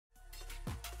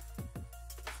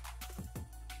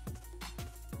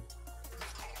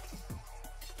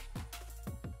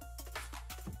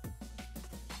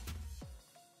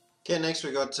Okay, next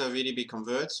we got VDB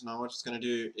Convert. Now what it's going to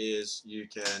do is you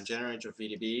can generate your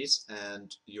VDBs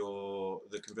and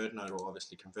the convert node will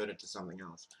obviously convert it to something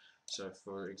else. So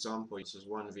for example, this is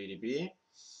one VDB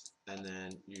and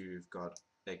then you've got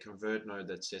a convert node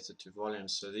that sets it to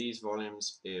volumes. So these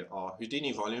volumes are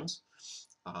Houdini volumes.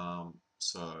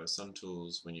 So some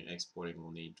tools when you're exporting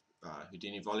will need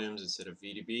Houdini volumes instead of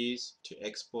VDBs to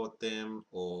export them,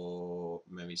 or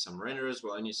maybe some renderers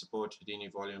will only support Houdini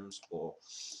volumes, or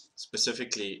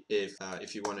specifically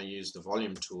if you want to use the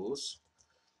volume tools,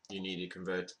 you need to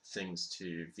convert things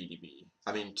to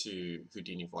to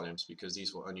Houdini volumes, because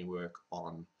these will only work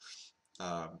on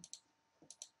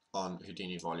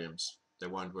Houdini volumes. They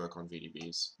won't work on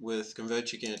VDBs. With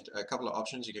convert, you get a couple of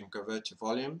options. You can convert to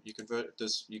volume. You can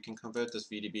convert this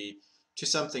VDB to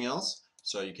something else.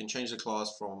 So you can change the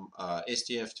class from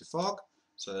SDF to fog,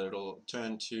 so that it'll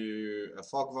turn to a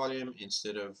fog volume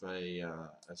instead of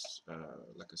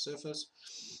like a surface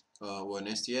or an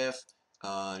SDF.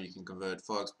 You can convert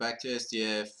fogs back to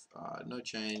SDF. No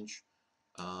change.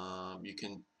 You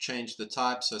can change the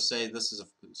type. So say this is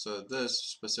this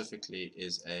specifically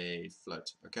is a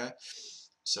float. Okay,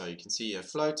 so you can see a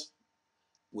float,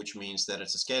 which means that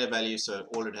it's a scalar value. So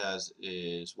all it has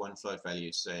is one float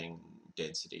value saying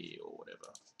density or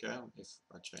whatever. Okay, if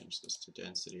I change this to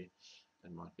density,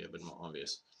 it might be a bit more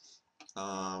obvious.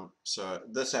 So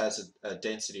this has a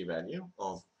density value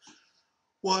of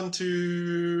 1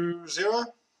 to 0,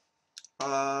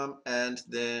 and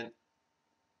then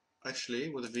actually,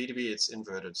 with a VDB, it's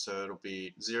inverted, so it'll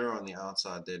be 0 on the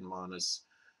outside, then minus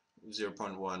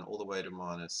 0.1 all the way to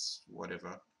minus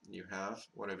whatever you have,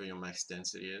 whatever your max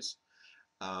density is.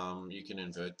 You can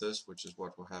invert this, which is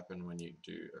what will happen when you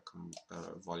do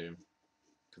a volume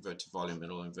convert to volume.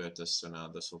 It'll invert this, so now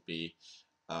this will be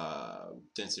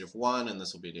density of 1 and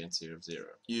this will be density of 0.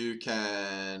 You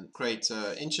can create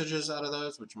integers out of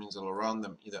those, which means it'll round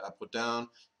them either up or down.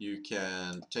 You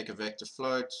can take a vector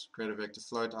float, create a vector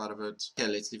float out of it. Okay,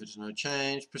 let's leave it to no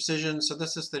change. Precision, so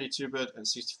this is 32-bit and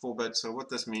 64-bit. So what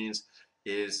this means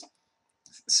is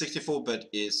 64-bit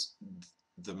is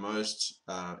the most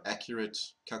accurate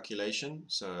calculation,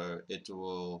 so it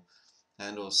will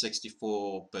handle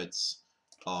 64 bits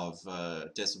of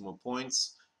decimal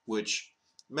points, which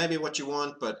may be what you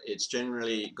want, but it's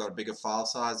generally got a bigger file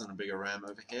size and a bigger RAM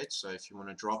overhead. So if you want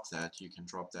to drop that, you can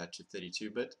drop that to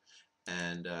 32-bit,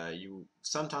 and you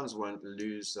sometimes won't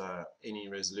lose any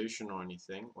resolution or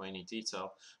anything or any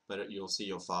detail, but you'll see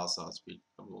your file size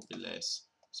will be less.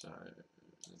 So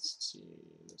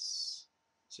let's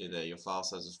see there, your file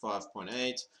size is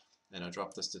 5.8, and I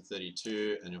drop this to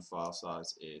 32, and your file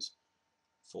size is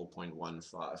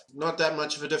 4.15. Not that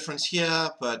much of a difference here,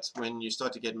 but when you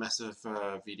start to get massive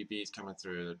VDBs coming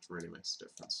through, it really makes a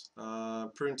difference.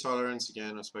 Prune tolerance,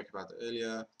 again, I spoke about that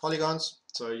earlier. Polygons,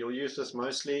 so you'll use this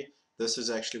mostly. This is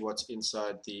actually what's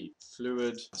inside the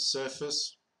fluid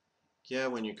surface. Here,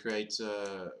 when you create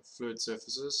fluid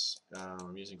surfaces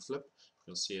using Flip,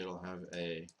 you'll see it'll have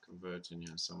a convert in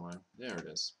here somewhere. There it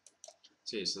is.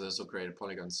 See, so this will create a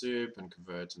polygon soup and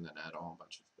convert, and then add a whole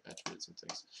bunch of attributes and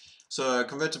things. So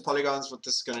convert to polygons, what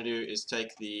this is going to do is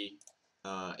take the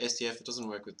SDF, it doesn't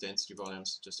work with density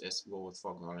volumes, just with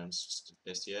fog volumes, just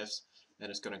SDFs, and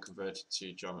it's going to convert it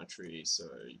to geometry. So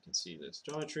you can see there's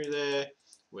geometry there,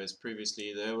 whereas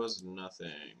previously there was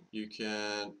nothing. You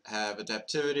can have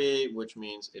adaptivity, which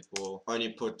means it will only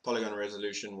put polygon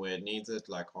resolution where it needs it,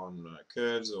 like on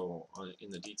curves or in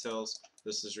the details.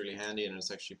 This is really handy, and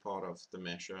it's actually part of the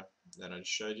mesher that I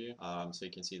just showed you. So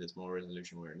you can see there's more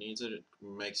resolution where it needs it. It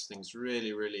makes things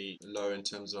really, really low in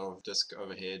terms of disk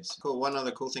overheads. Cool. One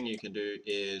other cool thing you can do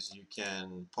is you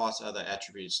can pass other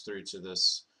attributes through to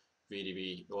this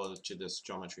VDB or to this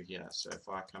geometry here. So if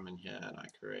I come in here and I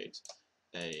create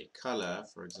a color,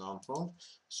 for example,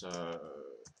 so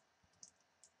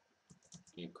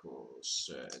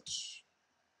equals set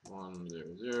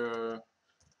 100.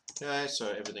 Okay, so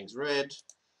everything's red,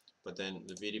 but then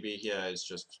the VDB here is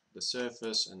just the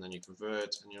surface, and then you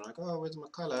convert, and you're like, oh, where's my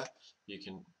color? You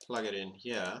can plug it in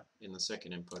here in the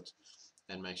second input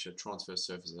and make sure transfer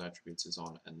surface attributes is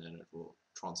on, and then it will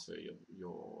transfer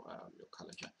your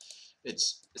color here.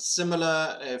 It's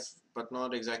similar, but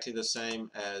not exactly the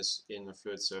same as in the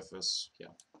fluid surface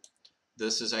here.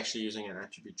 This is actually using an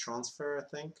attribute transfer,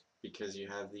 I think, because you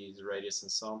have these radius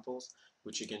and samples,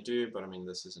 which you can do, but I mean,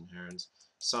 this is inherent.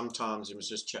 Sometimes you must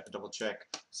just double check.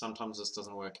 Sometimes this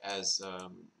doesn't work as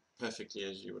perfectly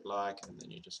as you would like, and then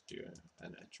you just do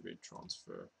an attribute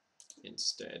transfer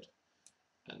instead,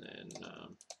 and then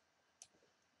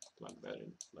plug that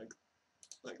in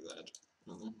like that,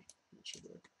 and then it should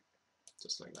work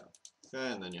just like that.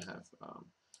 Okay, and then you have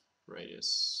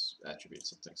radius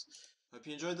attributes and things. Hope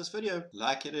you enjoyed this video.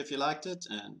 Like it if you liked it,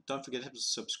 and don't forget to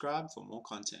subscribe for more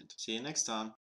content. See you next time.